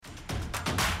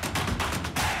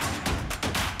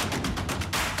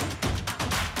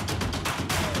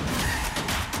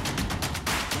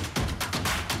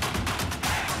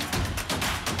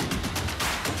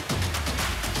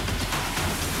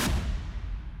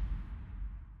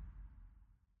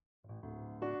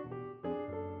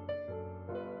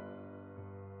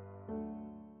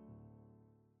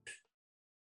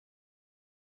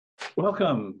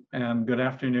Welcome and good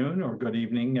afternoon or good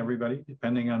evening, everybody,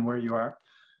 depending on where you are.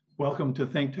 Welcome to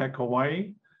Think Tech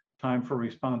Hawaii, Time for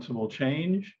Responsible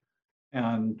Change.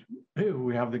 And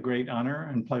we have the great honor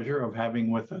and pleasure of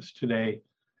having with us today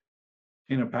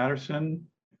Tina Patterson,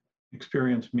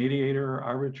 experienced mediator,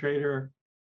 arbitrator,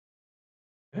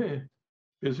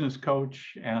 business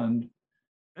coach, and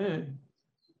a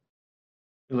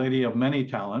lady of many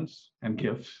talents and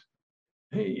gifts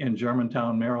in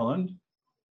Germantown, Maryland.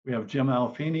 We have Jim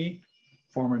Alfini,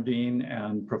 former dean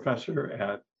and professor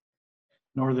at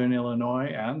Northern Illinois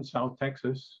and South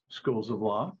Texas Schools of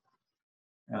Law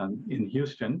and in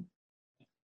Houston,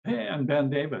 and Ben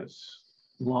Davis,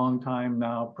 longtime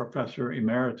now professor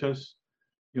emeritus,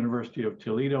 University of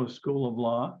Toledo School of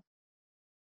Law,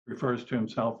 refers to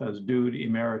himself as Dude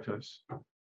Emeritus,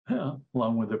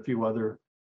 along with a few other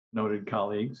noted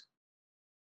colleagues.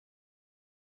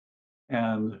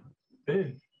 And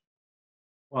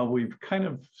while we've kind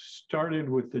of started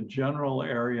with the general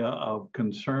area of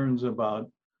concerns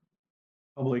about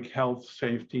public health,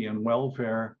 safety, and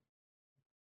welfare,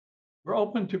 we're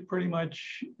open to pretty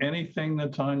much anything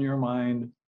that's on your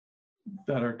mind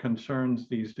that are concerns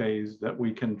these days that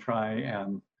we can try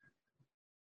and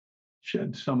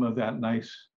shed some of that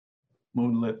nice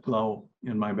moonlit glow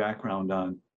in my background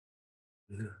on.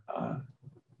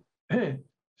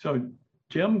 So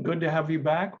Jim, good to have you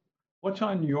back. What's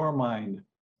on your mind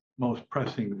most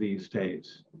pressing these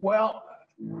days? Well,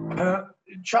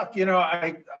 Chuck,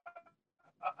 a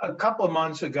couple of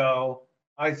months ago,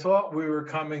 I thought we were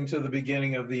coming to the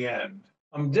beginning of the end.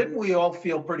 Didn't we all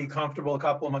feel pretty comfortable a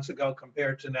couple of months ago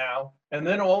compared to now? And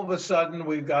then all of a sudden,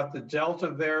 we've got the Delta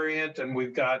variant and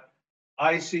we've got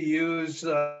ICUs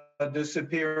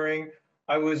disappearing.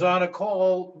 I was on a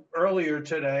call earlier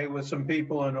today with some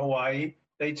people in Hawaii.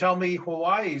 They tell me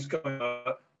Hawaii's going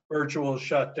to virtual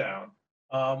shutdown,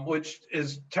 which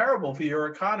is terrible for your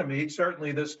economy,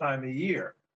 certainly this time of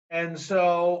year. And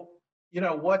so,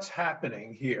 what's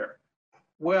happening here?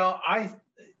 Well,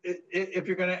 if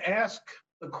you're going to ask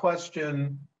the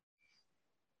question,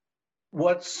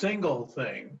 what single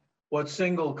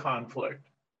conflict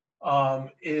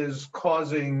is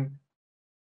causing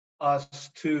us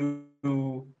to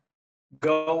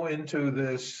go into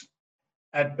this,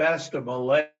 at best, a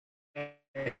malaise,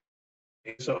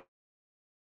 so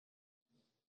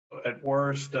at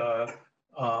worst, a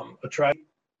tragedy.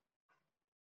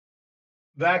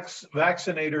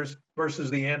 Vaccinators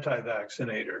versus the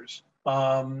anti-vaccinators.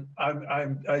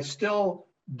 I still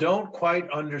don't quite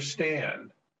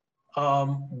understand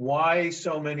why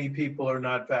so many people are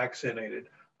not vaccinated.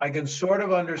 I can sort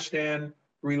of understand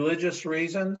religious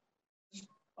reasons.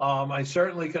 I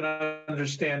certainly can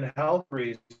understand health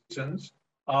reasons.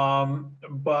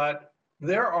 But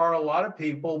there are a lot of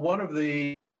people. One of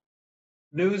the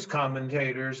news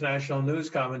commentators, national news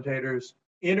commentators,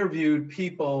 interviewed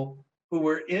people who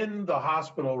were in the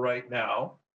hospital right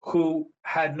now who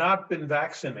had not been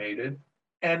vaccinated,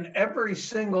 and every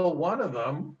single one of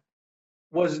them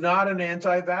was not an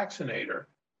anti-vaccinator.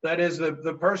 That is,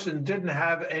 the person didn't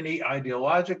have any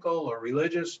ideological or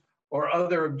religious or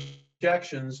other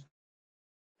objections.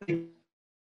 They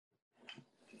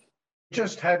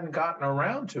just hadn't gotten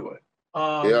around to it.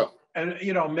 And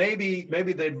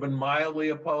maybe they'd been mildly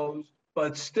opposed,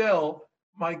 but still,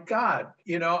 my God,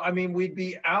 we'd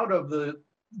be out of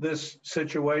this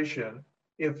situation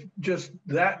if just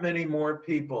that many more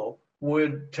people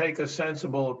would take a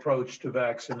sensible approach to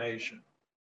vaccination.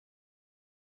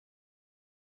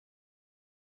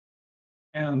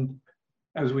 And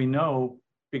as we know,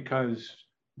 because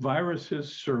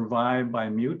viruses survive by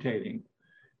mutating,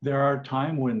 there are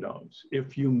time windows.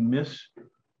 If you miss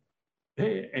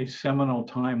a seminal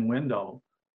time window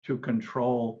to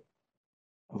control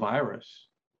a virus,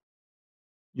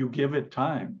 you give it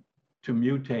time to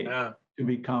mutate, to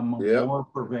become more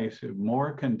pervasive,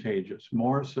 more contagious,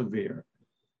 more severe.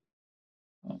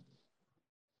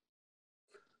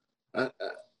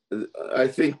 I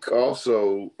think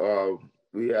also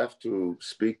we have to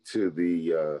speak to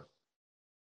the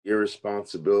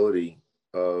irresponsibility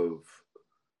of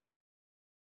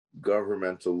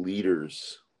governmental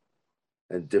leaders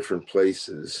at different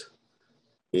places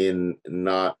in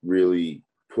not really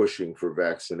pushing for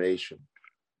vaccination.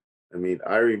 I mean,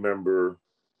 I remember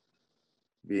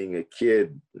being a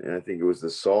kid, and I think it was the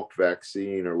Salk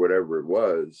vaccine or whatever it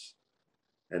was,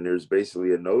 and there's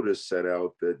basically a notice set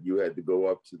out that you had to go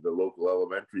up to the local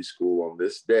elementary school on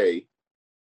this day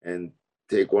and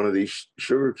take one of these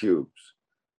sugar cubes.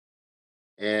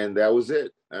 And that was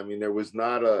it. I mean, there was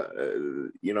not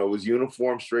it was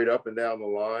uniform straight up and down the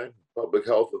line. Public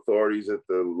health authorities at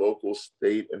the local,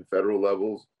 state, and federal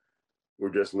levels were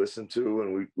just listened to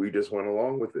and we just went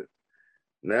along with it.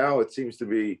 Now it seems to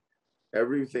be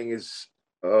everything is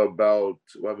about,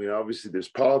 well, I mean, obviously there's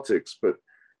politics, but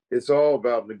it's all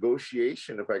about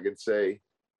negotiation, if I could say,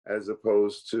 as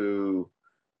opposed to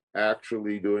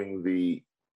actually doing the,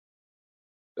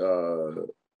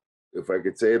 if I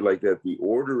could say it like that, the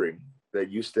ordering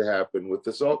that used to happen with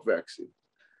the Salk vaccine.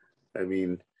 I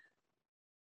mean,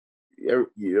 you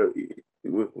know,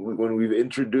 when we've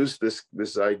introduced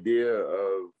this idea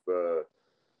of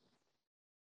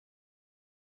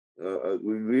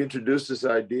we introduced this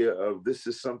idea of this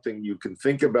is something you can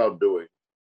think about doing,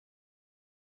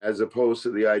 as opposed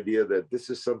to the idea that this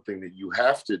is something that you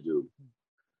have to do.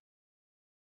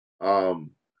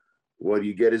 What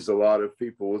you get is a lot of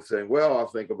people saying, well, I'll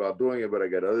think about doing it, but I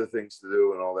got other things to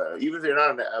do and all that. Even if you're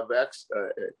not a vax,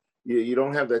 you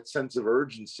don't have that sense of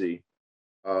urgency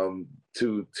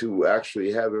to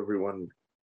actually have everyone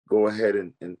go ahead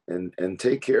and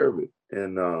take care of it.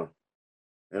 And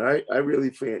I really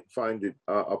find it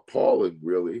appalling,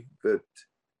 really, that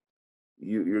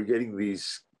you're getting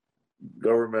these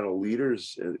governmental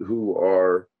leaders who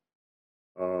are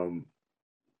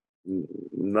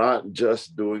not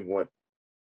just doing what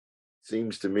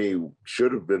seems to me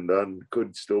should have been done,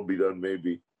 could still be done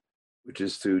maybe, which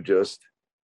is to just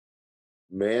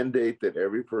mandate that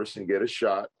every person get a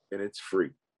shot and it's free.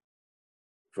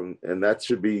 And that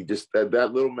should be just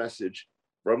that little message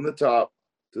from the top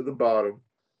to the bottom,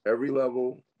 every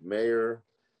level, mayor,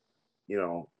 you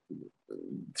know,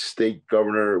 state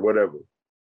governor, whatever,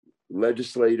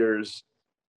 legislators,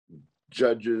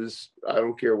 judges, I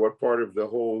don't care what part of the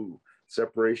whole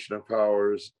separation of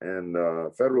powers and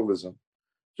federalism,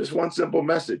 just one simple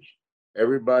message: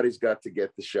 everybody's got to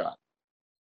get the shot,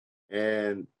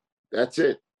 and that's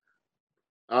it.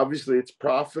 Obviously, it's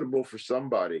profitable for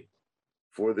somebody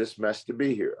for this mess to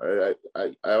be here.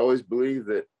 I always believe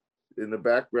that in the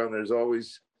background, there's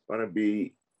always going to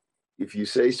be, if you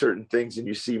say certain things and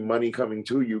you see money coming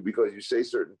to you because you say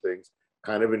certain things,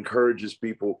 kind of encourages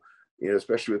people, you know,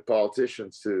 especially with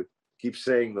politicians, to keep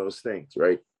saying those things,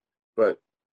 right? But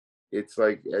it's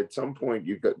like at some point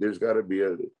there's got to be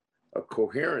a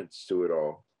coherence to it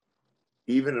all,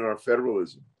 even in our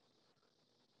federalism,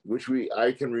 which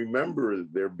I can remember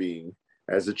there being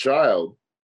as a child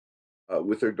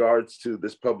with regards to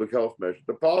this public health measure.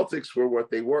 The politics were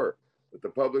what they were, but the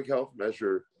public health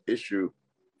measure issue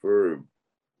for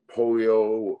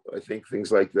polio, I think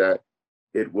things like that,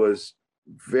 it was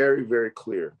very, very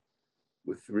clear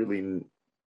with really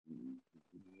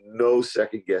no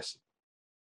second guessing.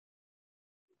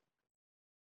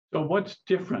 So what's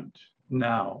different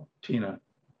now, Tina,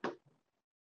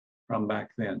 from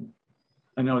back then?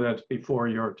 I know that's before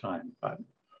your time, but.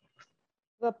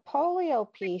 The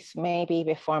polio piece may be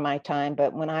before my time,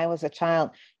 but when I was a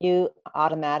child, you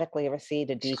automatically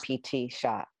received a DPT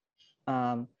shot.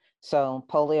 So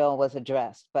polio was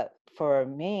addressed. But for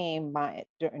me,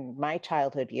 during my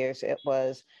childhood years, it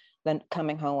was then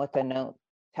coming home with a note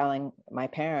telling my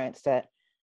parents that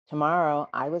tomorrow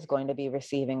I was going to be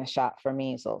receiving a shot for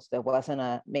measles. There wasn't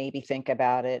a maybe think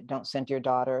about it, don't send your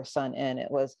daughter or son in. It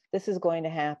was, this is going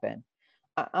to happen.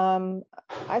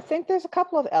 I think there's a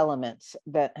couple of elements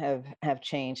that have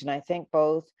changed, and I think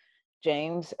both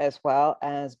James as well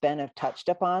as Ben have touched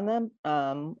upon them.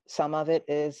 Some of it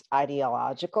is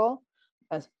ideological,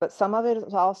 but some of it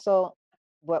is also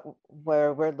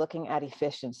where we're looking at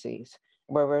efficiencies,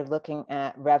 where we're looking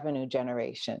at revenue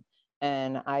generation.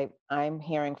 And I'm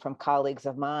hearing from colleagues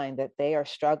of mine that they are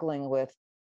struggling with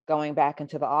going back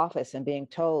into the office and being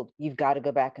told, you've got to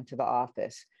go back into the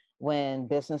office, when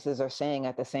businesses are saying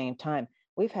at the same time,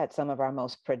 we've had some of our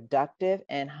most productive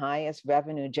and highest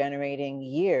revenue generating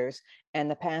years in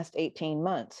the past 18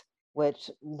 months,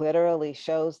 which literally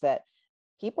shows that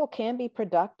people can be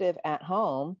productive at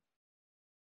home.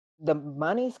 The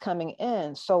money's coming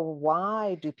in. So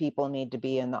why do people need to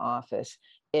be in the office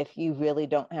if you really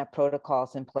don't have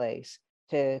protocols in place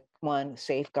to, one,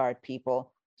 safeguard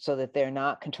people so that they're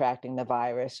not contracting the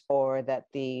virus, or that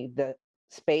the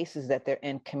spaces that they're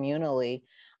in communally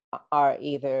are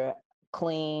either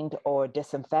cleaned or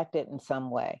disinfected in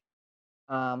some way.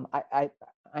 I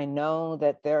know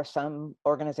that there are some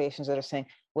organizations that are saying,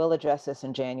 we'll address this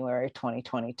in January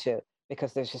 2022,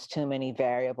 because there's just too many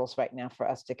variables right now for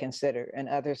us to consider. And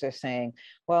others are saying,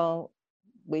 well,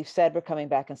 we've said we're coming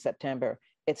back in September.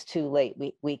 It's too late.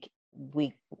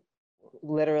 We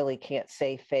literally can't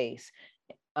save face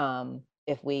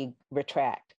if we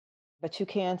retract. But you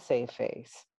can save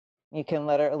face. You can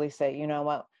literally say, you know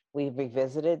what, we've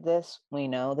revisited this. We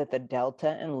know that the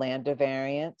Delta and Lambda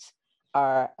variants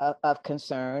are of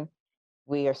concern.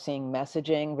 We are seeing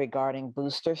messaging regarding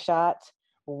booster shots.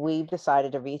 We've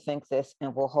decided to rethink this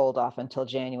and we'll hold off until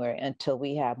January until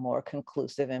we have more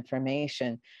conclusive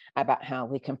information about how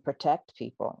we can protect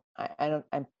people.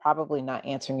 I'm probably not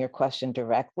answering your question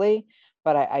directly,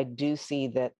 but I do see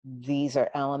that these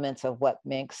are elements of what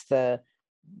makes the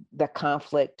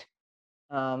conflict.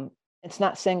 It's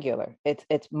not singular.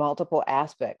 It's multiple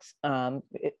aspects.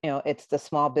 It's the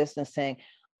small business saying,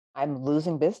 I'm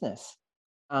losing business.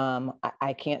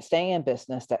 I can't stay in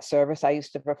business. That service I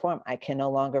used to perform, I can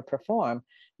no longer perform.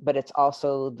 But it's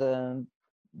also the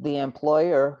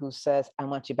employer who says, I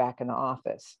want you back in the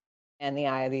office. And the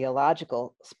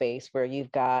ideological space where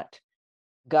you've got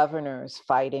governors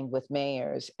fighting with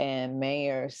mayors and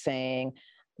mayors saying,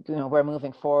 we're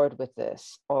moving forward with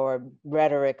this, or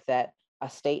rhetoric that a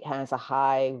state has a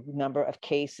high number of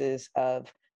cases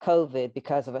of COVID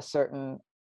because of a certain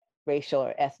racial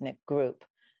or ethnic group.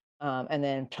 And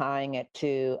then tying it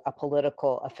to a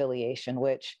political affiliation,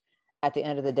 which at the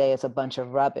end of the day is a bunch of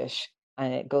rubbish.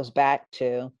 And it goes back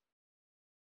to,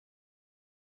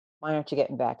 why aren't you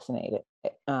getting vaccinated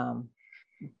at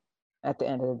the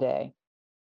end of the day?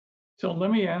 So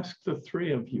let me ask the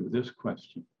three of you this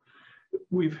question.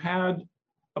 We've had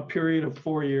a period of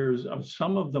 4 years of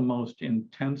some of the most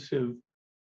intensive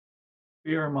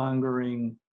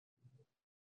fear-mongering,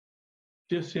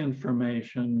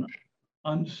 disinformation,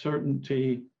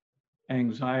 uncertainty,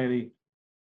 anxiety,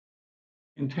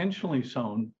 intentionally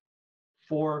sown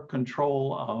for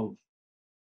control of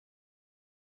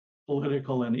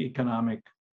political and economic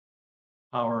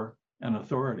power and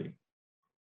authority.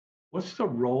 What's the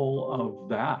role of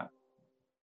that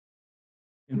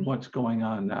in what's going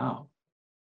on now?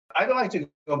 I'd like to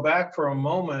go back for a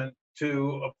moment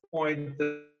to a point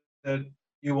that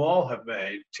you all have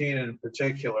made, Tina in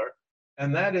particular,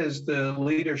 and that is the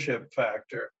leadership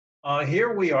factor.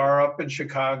 Here we are up in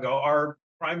Chicago. Our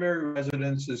primary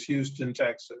residence is Houston,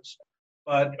 Texas,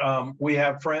 but we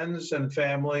have friends and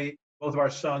family. Both of our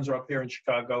sons are up here in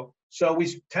Chicago, so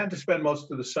we tend to spend most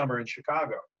of the summer in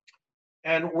Chicago.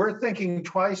 And we're thinking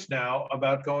twice now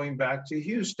about going back to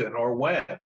Houston, or when.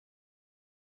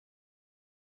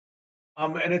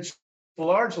 And it's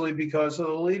largely because of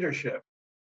the leadership.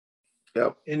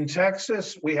 Yep. In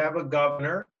Texas, we have a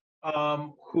governor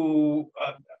who,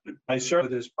 I serve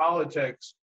with his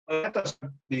politics, that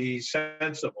doesn't be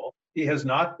sensible. He has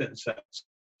not been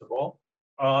sensible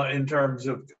in terms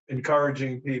of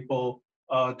encouraging people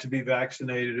to be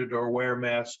vaccinated or wear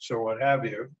masks or what have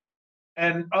you.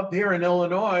 And up here in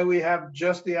Illinois, we have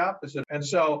just the opposite. And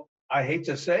so I hate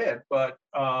to say it, but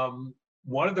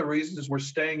one of the reasons we're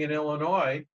staying in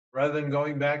Illinois rather than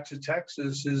going back to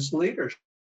Texas is leadership.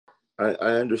 I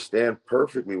understand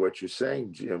perfectly what you're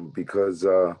saying, Jim, because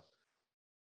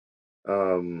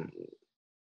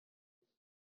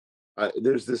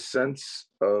there's this sense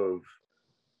of,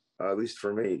 at least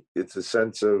for me, it's a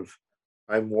sense of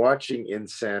I'm watching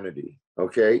insanity,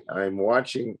 okay? I'm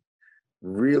watching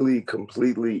really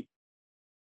completely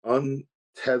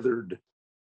untethered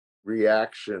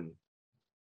reaction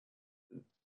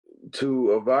to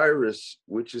a virus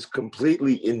which is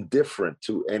completely indifferent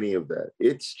to any of that.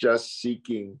 It's just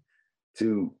seeking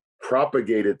to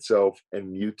propagate itself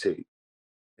and mutate.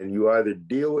 And you either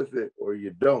deal with it or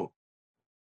you don't.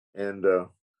 And,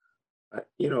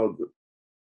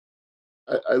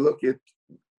 I look at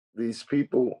these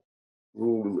people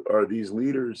who are these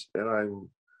leaders and I'm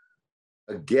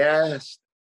aghast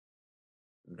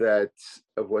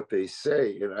of what they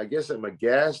say. And I guess I'm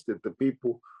aghast at the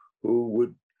people who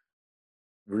would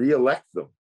re-elect them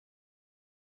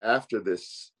after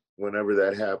this, whenever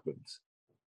that happens,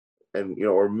 and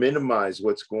or minimize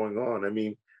what's going on. I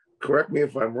mean, correct me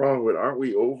if I'm wrong, but aren't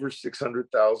we over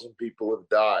 600,000 people have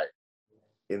died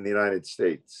in the United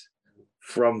States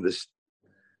from this?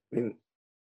 I mean,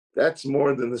 that's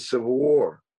more than the Civil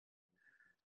War.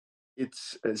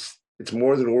 It's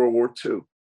more than World War II.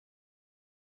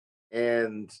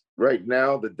 And right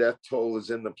now, the death toll is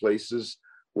in the places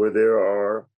where there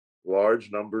are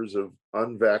large numbers of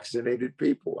unvaccinated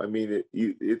people. I mean,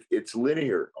 it's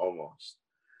linear almost.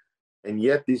 And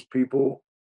yet these people,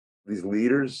 these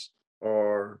leaders,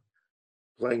 are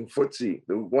playing footsie.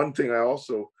 The one thing I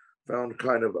also found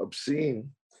kind of obscene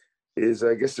is,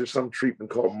 I guess there's some treatment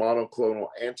called monoclonal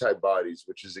antibodies,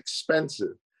 which is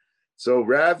expensive. So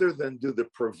rather than do the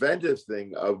preventive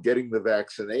thing of getting the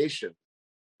vaccination,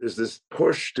 there's this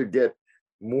push to get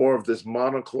more of this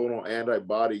monoclonal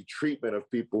antibody treatment of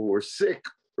people who are sick,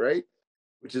 right?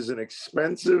 Which is an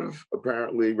expensive,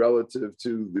 apparently, relative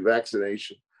to the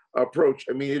vaccination approach.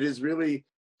 I mean, it is really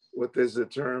what there's a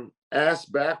term, ass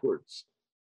backwards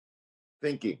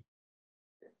thinking.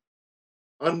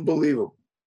 Unbelievable.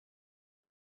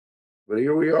 But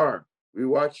here we are. We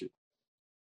watch it.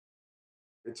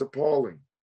 It's appalling.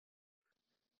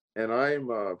 And I'm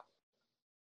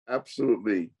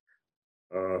absolutely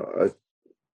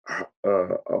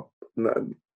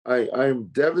I'm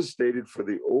devastated for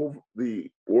the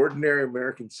ordinary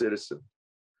American citizen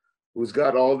who's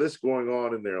got all this going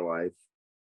on in their life,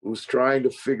 who's trying to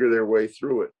figure their way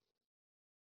through it.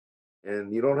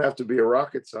 And you don't have to be a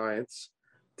rocket science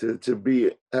to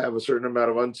have a certain amount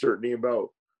of uncertainty about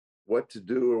what to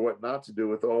do or what not to do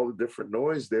with all the different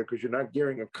noise there, because you're not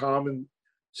hearing a common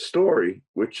story,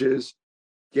 which is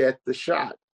get the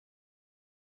shot.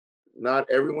 Not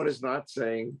everyone is not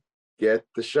saying get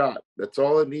the shot. That's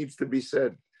all it needs to be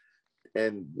said.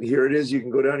 And here it is. You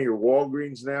can go down to your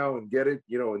Walgreens now and get it,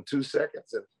 in 2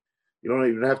 seconds. And you don't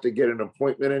even have to get an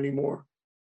appointment anymore.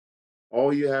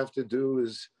 All you have to do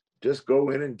is just go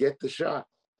in and get the shot.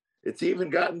 It's even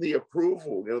gotten the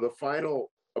approval, the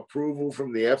final approval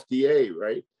from the FDA,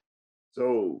 right?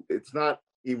 So it's not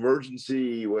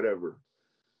emergency, whatever.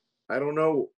 I don't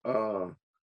know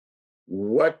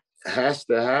what has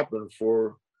to happen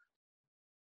for,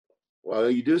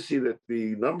 well, you do see that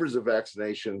the numbers of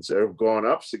vaccinations have gone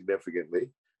up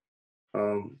significantly.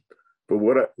 But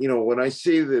when I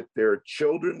see that there are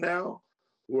children now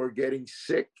who are getting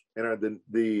sick and are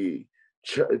the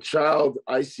child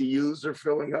ICUs are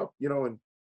filling up, and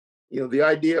the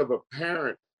idea of a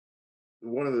parent,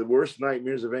 one of the worst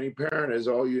nightmares of any parent is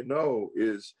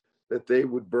is that they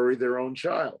would bury their own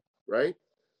child, right?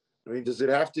 I mean, does it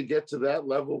have to get to that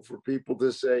level for people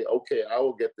to say, okay, I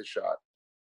will get the shot?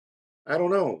 I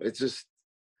don't know. It's just,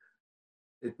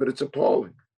 but it's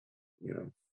appalling,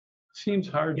 Seems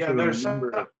hard Yeah, to there's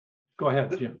remember. Go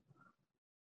ahead, Jim.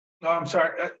 No, I'm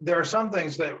sorry. There are some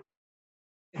things that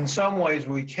in some ways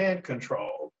we can't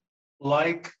control,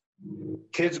 like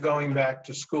kids going back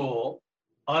to school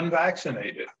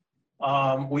unvaccinated.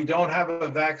 We don't have a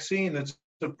vaccine that's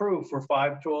approved for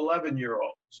 5 to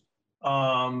 11-year-olds.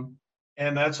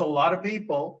 And that's a lot of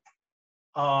people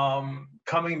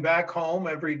coming back home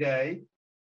every day,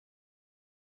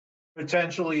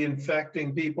 potentially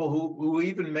infecting people who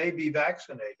even may be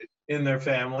vaccinated in their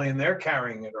family, and they're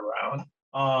carrying it around.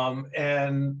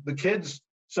 And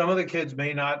some of the kids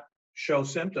may not show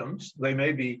symptoms. They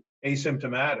may be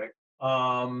asymptomatic.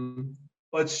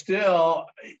 But still,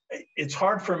 it's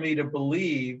hard for me to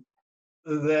believe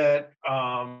that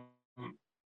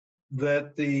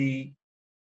that the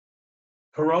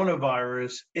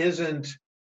coronavirus isn't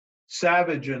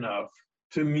savage enough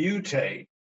to mutate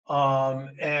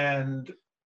and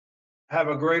have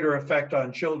a greater effect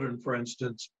on children, for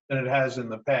instance, than it has in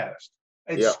the past.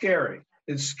 It's scary.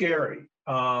 It's scary.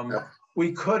 I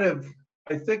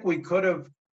think we could have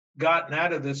gotten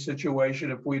out of this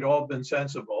situation if we'd all been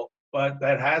sensible, but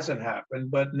that hasn't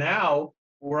happened. But now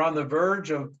we're on the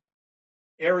verge of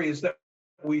areas that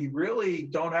we really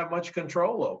don't have much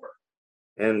control over.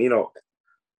 And,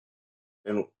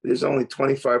 and there's only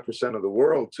 25% of the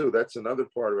world too. That's another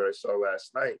part of it I saw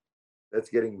last night that's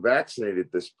getting vaccinated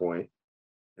at this point.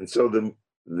 And so the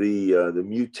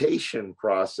mutation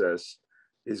process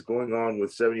is going on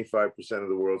with 75% of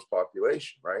the world's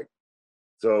population, right?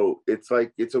 So it's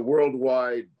a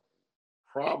worldwide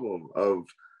problem of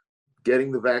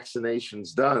getting the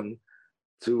vaccinations done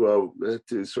to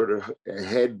sort of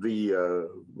head the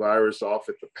virus off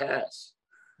at the pass.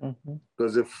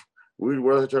 Because if we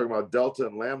were talking about Delta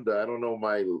and Lambda, I don't know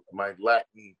my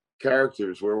Latin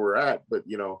characters where we're at, but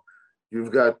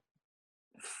you've got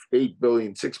 6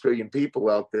 billion people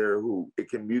out there who it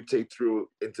can mutate through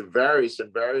into various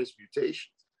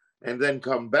mutations and then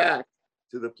come back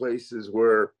to the places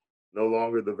where no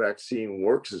longer the vaccine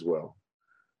works as well.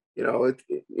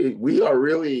 We are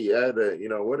really at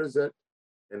what is that?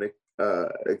 An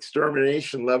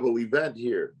extermination level event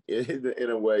here. In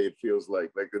a way, it feels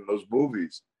like in those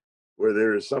movies where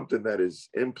there is something that is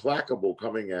implacable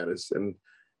coming at us, and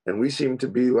we seem to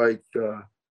be like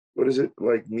what is it,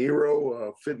 like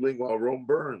Nero fiddling while Rome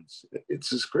burns? It's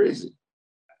just crazy.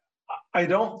 I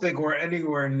don't think we're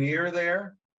anywhere near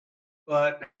there,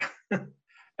 but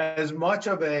as much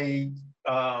of a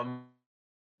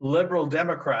liberal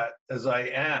Democrat as I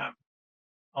am,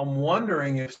 I'm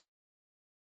wondering if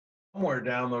somewhere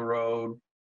down the road,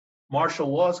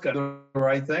 martial law's got the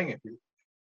right thing, if you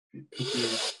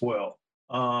will.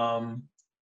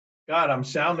 God, I'm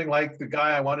sounding like the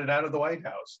guy I wanted out of the White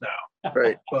House now.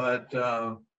 Right. But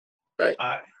right.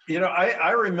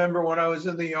 I remember when I was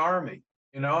in the Army,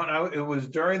 and it was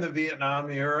during the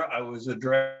Vietnam era. I was a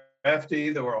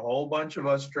draftee. There were a whole bunch of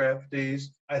us draftees.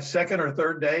 A second or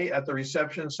third day at the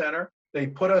reception center, they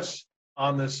put us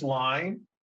on this line,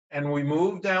 And we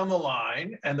moved down the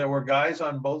line, and there were guys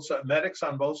on both sides, medics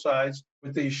on both sides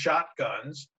with these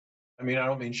shotguns. I mean, I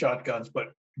don't mean shotguns,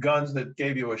 but guns that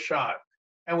gave you a shot.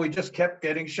 And we just kept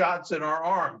getting shots in our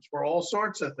arms for all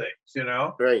sorts of things, you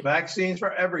know, Right. vaccines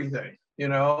for everything, you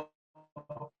know,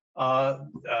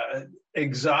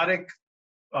 exotic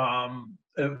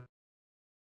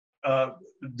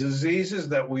diseases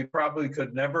that we probably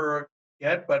could never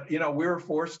get, but, you know, we were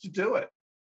forced to do it.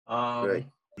 Right.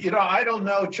 You know, I don't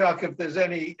know, Chuck, if there's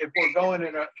any, if we're going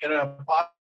in a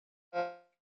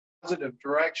positive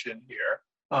direction here.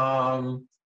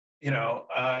 You know,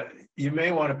 you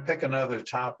may want to pick another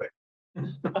topic.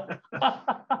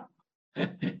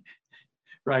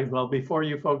 Right. Well, before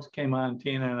you folks came on,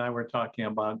 Tina and I were talking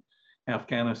about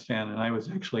Afghanistan, and I was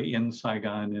actually in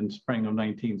Saigon in spring of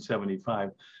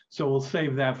 1975. So we'll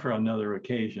save that for another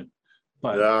occasion.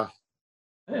 But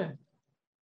Yeah.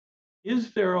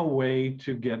 Is there a way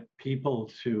to get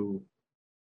people to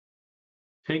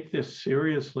take this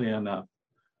seriously enough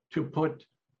to put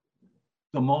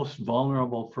the most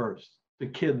vulnerable first, the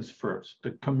kids first,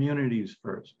 the communities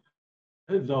first,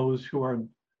 those who are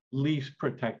least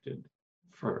protected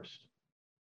first?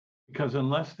 Because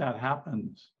unless that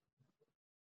happens,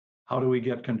 how do we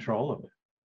get control of it?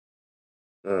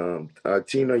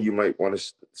 Tina, you might want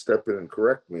to step in and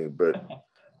correct me, but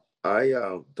I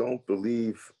don't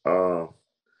believe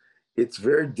it's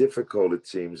very difficult, it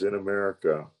seems, in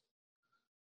America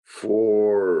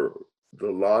for the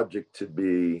logic to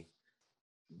be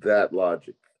that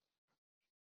logic.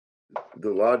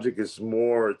 The logic is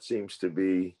more, it seems to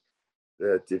be,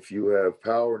 that if you have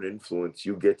power and influence,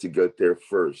 you get to get there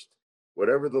first.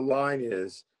 Whatever the line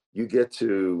is, you get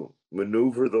to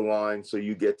maneuver the line so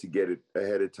you get it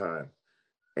ahead of time.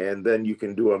 And then you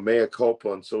can do a mea culpa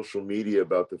on social media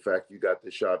about the fact you got the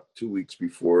shot 2 weeks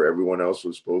before everyone else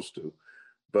was supposed to.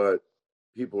 But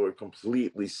people are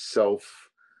completely selfish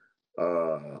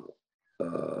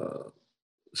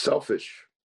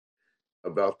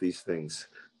about these things.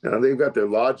 Now they've got their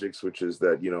logics, which is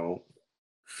that, you know,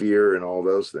 fear and all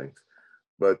those things.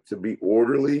 But to be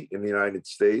orderly in the United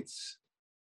States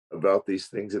about these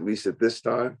things, at least at this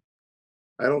time,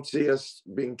 I don't see us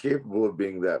being capable of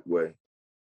being that way.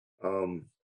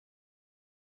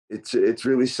 It's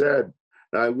really sad.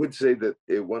 Now, I would say that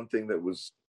one thing that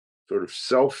was sort of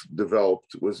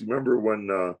self-developed was, remember when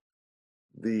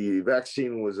the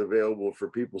vaccine was available for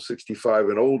people 65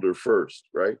 and older first,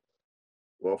 right?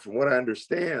 Well, from what I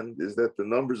understand is that the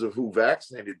numbers of who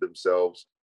vaccinated themselves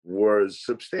was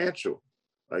substantial,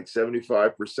 like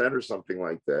 75% or something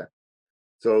like that.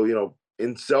 So, you know,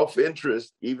 in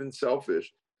self-interest, even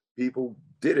selfish, people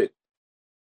did it.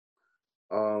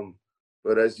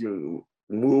 But as you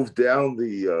move down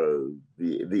the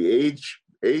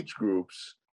age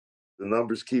groups, the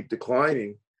numbers keep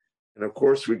declining. And of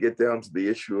course, we get down to the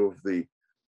issue of the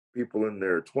people in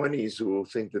their 20s who will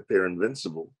think that they're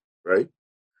invincible, right?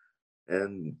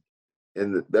 And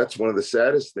that's one of the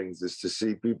saddest things, is to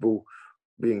see people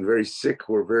being very sick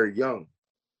who are very young.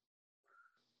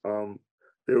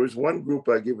 There was one group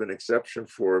I give an exception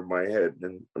for in my head,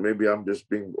 and maybe I'm just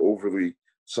being overly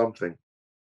something,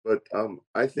 but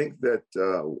I think that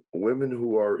women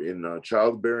who are in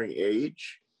childbearing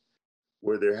age,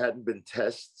 where there hadn't been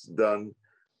tests done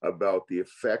about the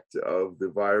effect of the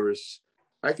virus,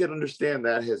 I could understand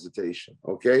that hesitation,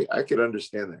 okay? I could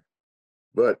understand that.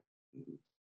 But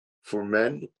for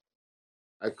men,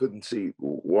 I couldn't see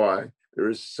why. There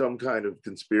is some kind of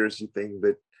conspiracy thing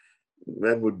that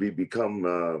men would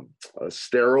become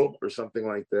sterile or something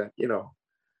like that, you know.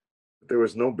 There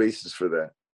was no basis for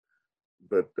that.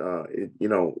 But you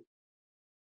know,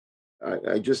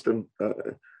 I just am.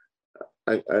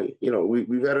 You know,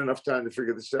 we've had enough time to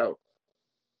figure this out,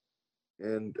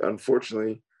 and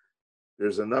unfortunately,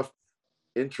 there's enough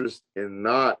interest in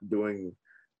not doing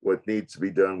what needs to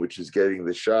be done, which is getting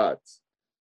the shots,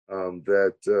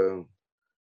 that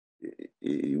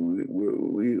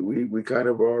we kind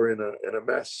of are in a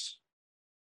mess.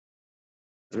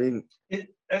 I mean,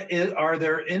 Are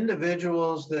there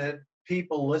individuals that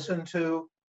people listen to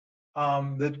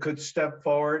that could step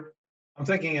forward? I'm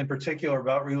thinking in particular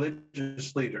about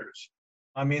religious leaders.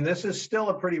 I mean, this is still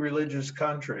a pretty religious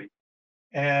country.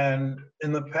 And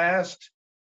in the past,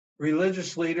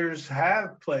 religious leaders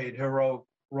have played heroic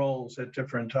roles at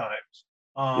different times.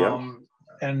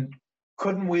 And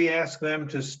couldn't we ask them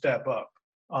to step up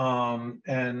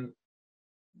and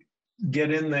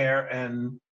get in there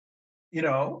and, you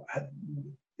know,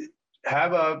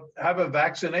 have a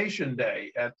vaccination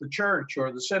day at the church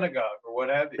or the synagogue or what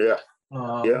have you?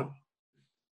 Yeah.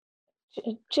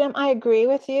 Jim, I agree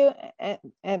with you,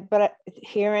 but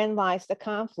herein lies the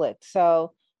conflict.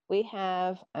 So we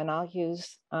have, and I'll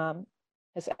use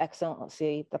His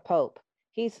Excellency, the Pope.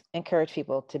 He's encouraged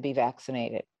people to be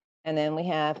vaccinated. And then we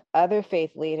have other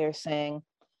faith leaders saying,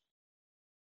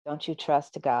 don't you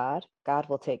trust God? God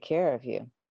will take care of you.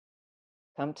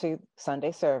 Come to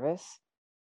Sunday service.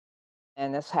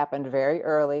 And this happened very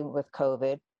early with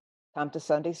COVID. Come to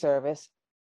Sunday service,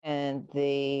 and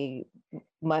many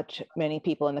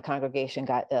people in the congregation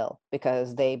got ill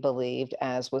because they believed,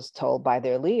 as was told by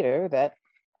their leader, that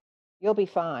you'll be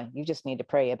fine. You just need to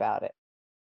pray about it.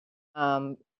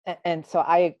 And so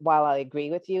while I agree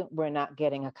with you, we're not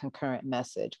getting a concurrent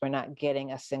message. We're not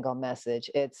getting a single message.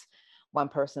 It's one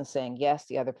person saying yes,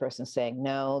 the other person saying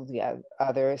no, the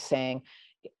other saying,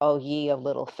 oh, ye of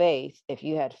little faith. If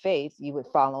you had faith, you would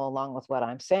follow along with what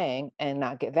I'm saying and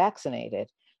not get vaccinated.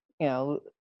 To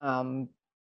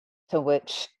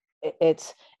which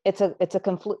it's a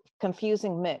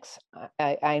confusing mix.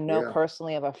 I know Yeah.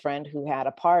 personally of a friend who had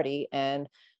a party and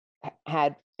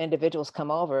had individuals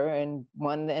come over, and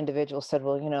one of the individuals said,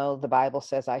 well, the Bible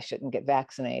says I shouldn't get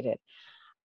vaccinated.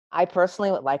 I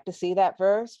personally would like to see that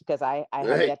verse because I have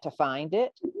Right. yet to find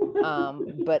it.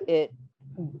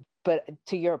 But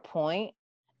to your point,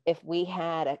 if we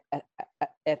had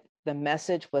if the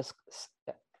message was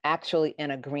actually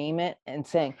in agreement and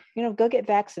saying, go get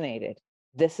vaccinated.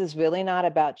 This is really not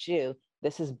about you.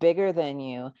 This is bigger than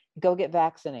you. Go get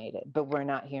vaccinated. But we're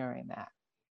not hearing that.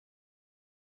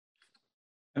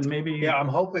 And maybe, Yeah, I'm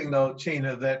hoping though,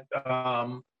 Tina, that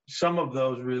some of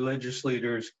those religious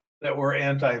leaders that were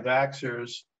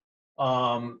anti-vaxxers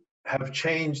have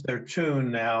changed their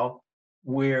tune now,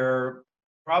 where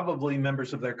probably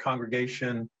members of their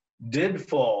congregation did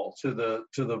fall to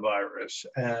the virus,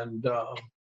 and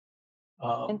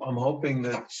I'm hoping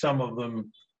that some of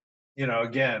them,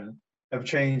 again, have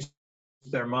changed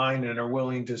their mind and are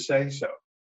willing to say so.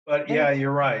 But yeah,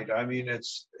 you're right. I mean,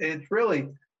 it's really.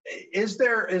 Is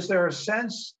there a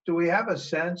sense? Do we have a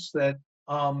sense that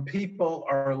people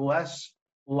are less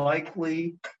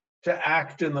likely to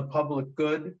act in the public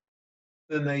good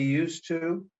than they used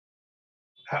to?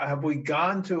 Have we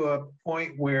gone to a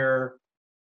point where,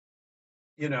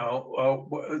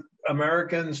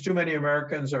 Americans, too many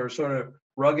Americans are sort of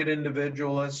rugged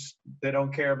individualists? They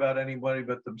don't care about anybody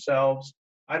but themselves.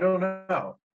 I don't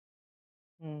know.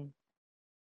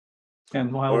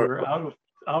 and while Or- we're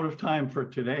out of time for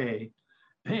today,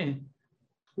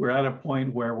 we're at a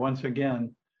point where, once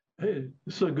again, this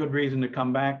is a good reason to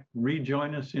come back,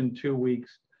 rejoin us in 2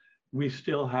 weeks. We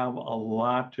still have a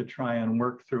lot to try and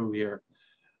work through here.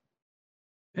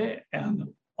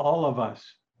 And all of us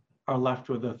are left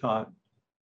with the thought,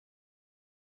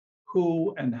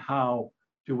 who and how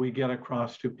do we get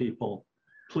across to people?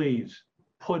 Please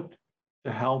put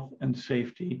the health and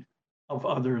safety of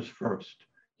others first.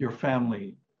 Your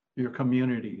family, your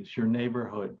communities, your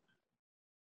neighborhood,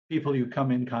 people you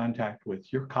come in contact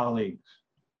with, your colleagues.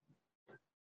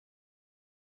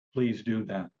 Please do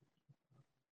that.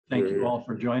 Thank you all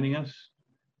for joining us.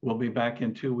 We'll be back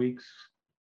in 2 weeks.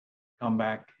 Come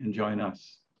back and join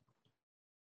us.